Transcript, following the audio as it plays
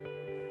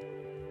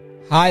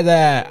Hi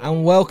there,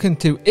 and welcome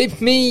to it's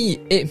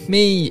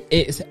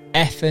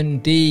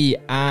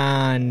FND,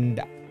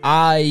 and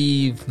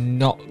I've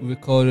not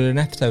recorded an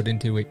episode in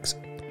 2 weeks.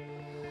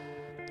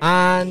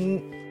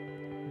 And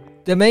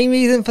the main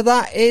reason for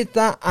that is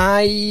that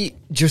I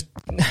just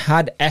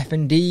had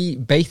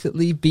FND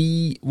basically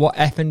be what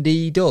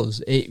FND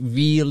does. It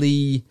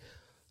really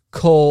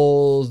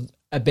caused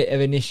a bit of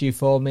an issue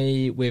for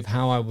me with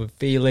how I was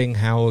feeling,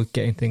 how I was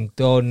getting things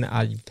done.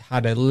 I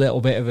had a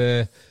little bit of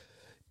a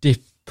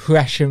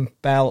depression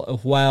spell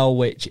as well,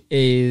 which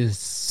is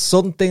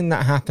something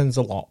that happens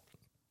a lot.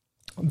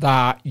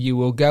 That you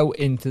will go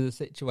into the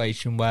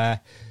situation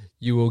where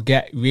you will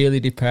get really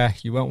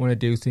depressed, you won't want to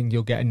do things,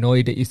 you'll get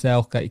annoyed at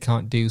yourself that you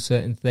can't do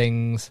certain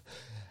things,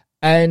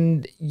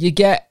 and you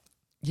get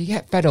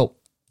fed up.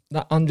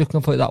 I'm just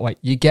going to put it that way.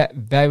 You get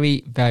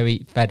very,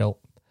 very fed up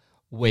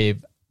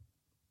with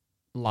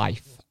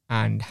life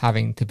and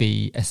having to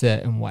be a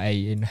certain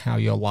way in how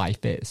your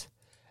life is.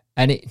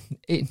 And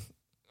it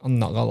I'm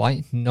not gonna lie,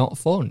 it's not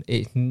fun.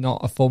 It's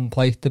not a fun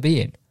place to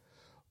be in.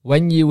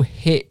 When you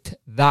hit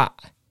that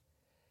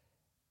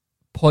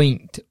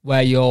point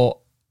where you're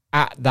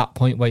at that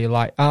point where you're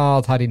like, oh,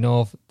 I've had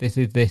enough, this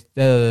is this,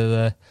 da, da,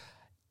 da, da.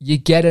 You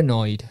get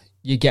annoyed.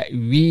 You get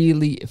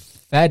really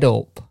fed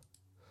up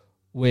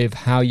with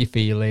how you're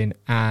feeling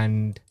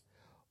and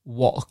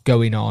what's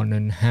going on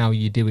and how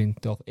you're doing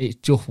stuff. It's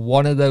just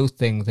one of those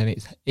things, and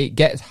it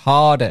gets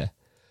harder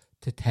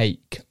to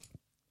take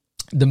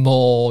the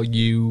more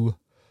you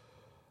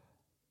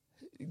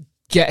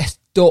get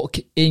stuck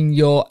in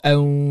your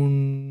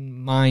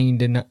own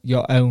mind and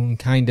your own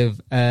kind of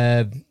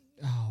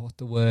what's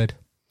the word?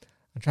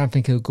 I'm trying to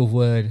think of a good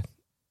word.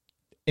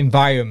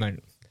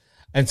 Environment.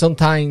 And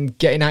sometimes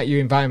getting out your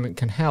environment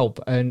can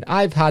help. And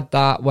I've had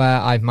that where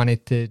I've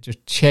managed to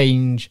just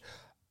change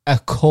a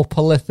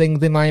couple of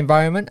things in my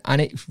environment, and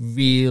it's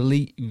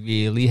really,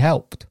 really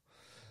helped.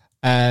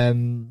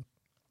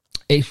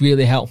 It's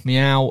really helped me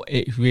out.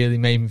 It's really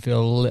made me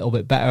feel a little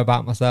bit better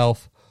about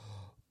myself.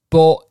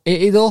 But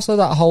it is also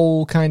that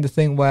whole kind of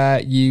thing where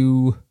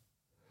you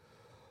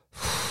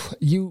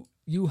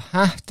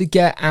have to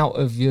get out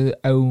of your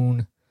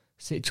own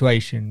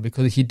situation,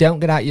 because if you don't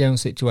get out of your own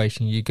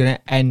situation, you're going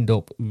to end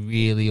up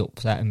really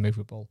upset and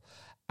miserable.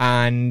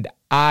 And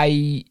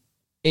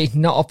it's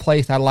not a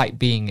place I like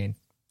being in,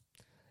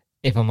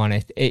 if I'm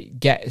honest. It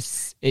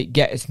gets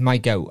my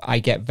goat. I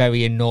get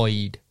very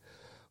annoyed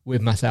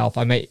with myself.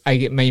 I make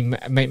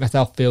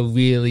myself feel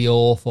really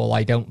awful.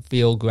 I don't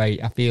feel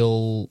great. I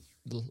feel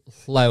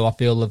slow. I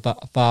feel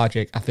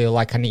lethargic. I feel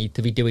like I need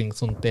to be doing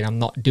something. I'm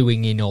not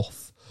doing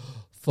enough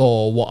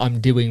for what I'm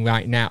doing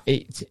right now.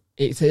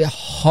 It's a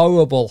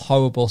horrible,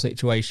 horrible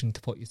situation to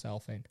put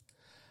yourself in,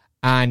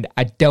 and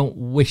I don't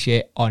wish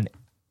it on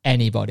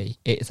anybody.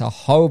 It's a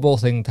horrible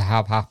thing to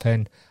have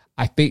happen.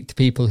 I speak to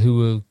people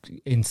who are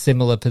in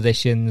similar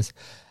positions,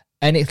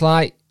 and it's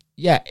like,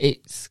 yeah,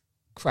 it's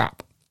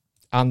crap.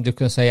 I'm just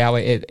going to say how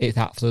it is. It's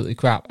absolutely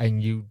crap,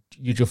 and you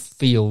just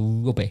feel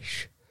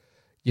rubbish.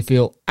 You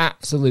feel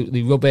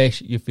absolutely rubbish.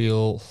 You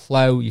feel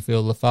slow. You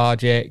feel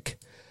lethargic.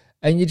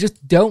 And you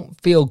just don't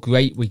feel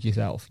great with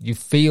yourself. You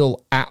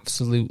feel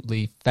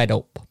absolutely fed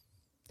up,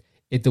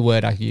 is the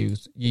word I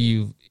use.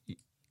 You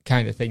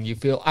kind of thing. You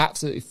feel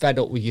absolutely fed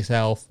up with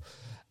yourself.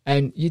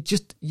 And you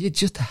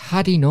just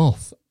had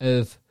enough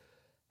of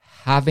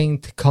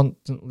having to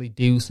constantly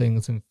do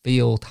things and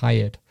feel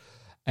tired.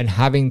 And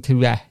having to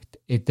rest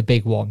is the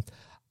big one.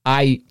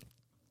 I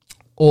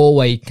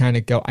always kind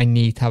of go, I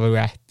need to have a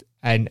rest.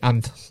 And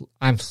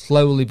I'm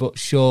slowly but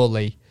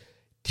surely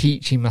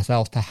teaching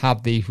myself to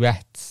have these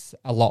rests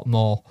a lot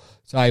more.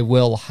 So I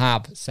will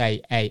have,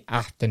 say, a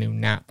afternoon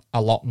nap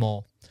a lot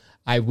more.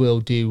 I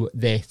will do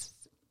this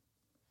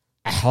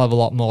a hell of a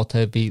lot more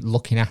to be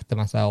looking after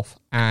myself.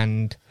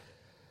 And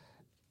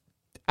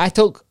I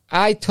took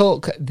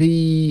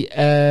the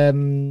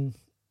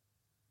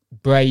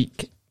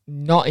break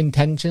not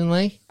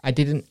intentionally. I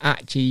didn't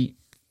actually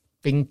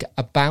think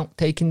about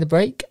taking the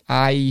break.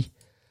 I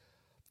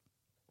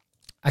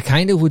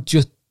kind of was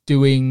just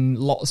doing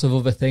lots of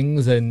other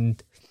things,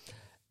 and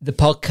the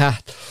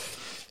podcast,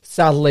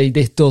 sadly,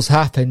 this does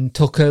happen,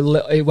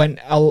 it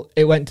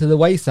went to the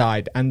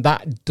wayside. And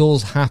that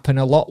does happen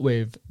a lot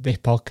with this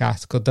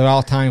podcast, because there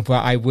are times where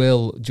I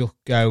will just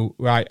go,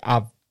 right,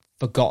 I've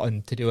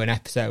forgotten to do an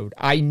episode.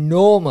 I'm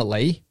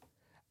normally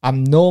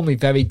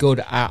very good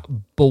at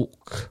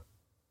bulk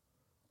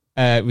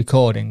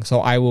recording,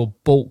 so I will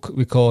bulk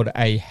record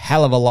a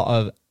hell of a lot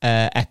of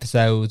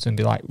episodes and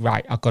be like,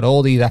 right, I've got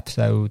all these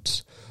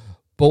episodes,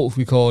 bulk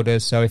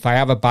recorders, so if I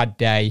have a bad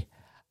day,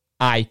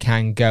 I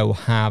can go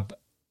have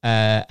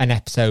an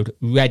episode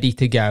ready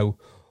to go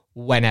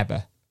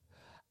whenever.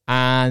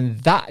 And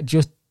that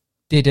just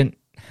didn't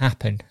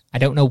happen. I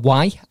don't know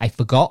why. I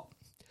forgot.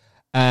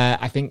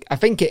 I think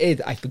it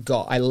is. I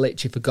forgot. I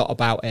literally forgot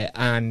about it.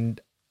 And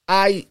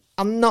I'm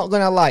not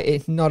going to lie,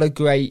 it's not a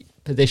great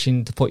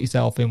position to put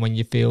yourself in when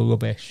you feel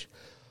rubbish.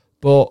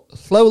 But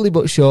slowly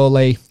but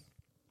surely,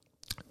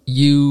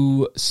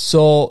 you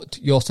sort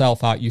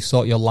yourself out, you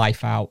sort your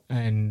life out,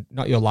 and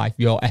not your life,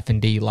 your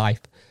FND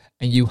life,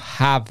 and you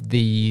have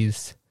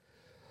these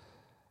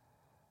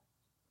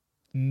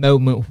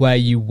moments where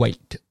you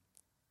wait.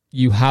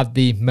 You have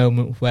the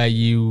moment where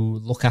you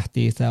look after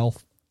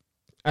yourself.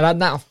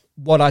 And that's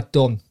what I've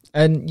done.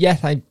 And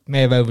yes, I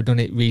may have overdone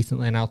it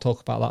recently, and I'll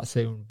talk about that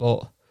soon,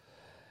 but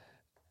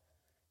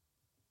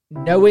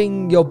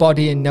knowing your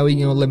body and knowing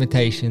your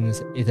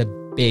limitations is a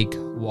big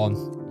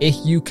one. If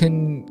you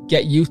can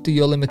get used to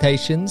your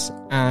limitations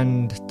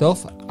and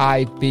stuff,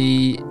 I'd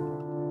be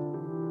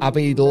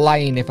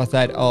lying if I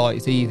said, oh,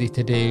 it's easy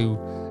to do,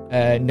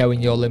 knowing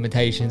your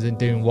limitations and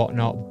doing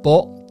whatnot,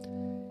 but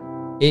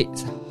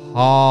it's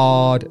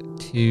hard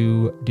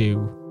to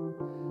do.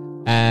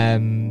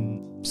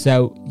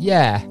 So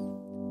yeah,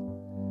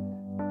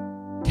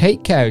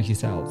 take care of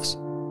yourselves,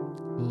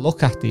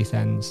 look after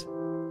yourselves.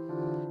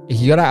 If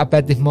you got out of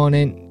bed this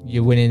morning,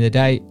 you're winning the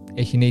day.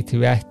 If you need to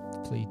rest,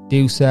 please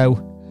do so,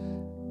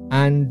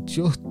 and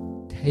just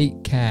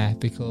take care,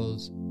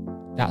 because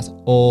that's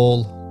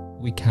all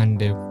we can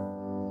do,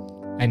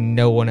 and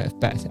no one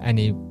expects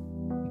any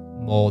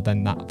more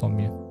than that from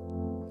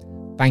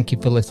you. Thank you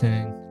for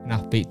listening, and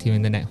I'll speak to you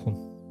in the next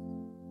one.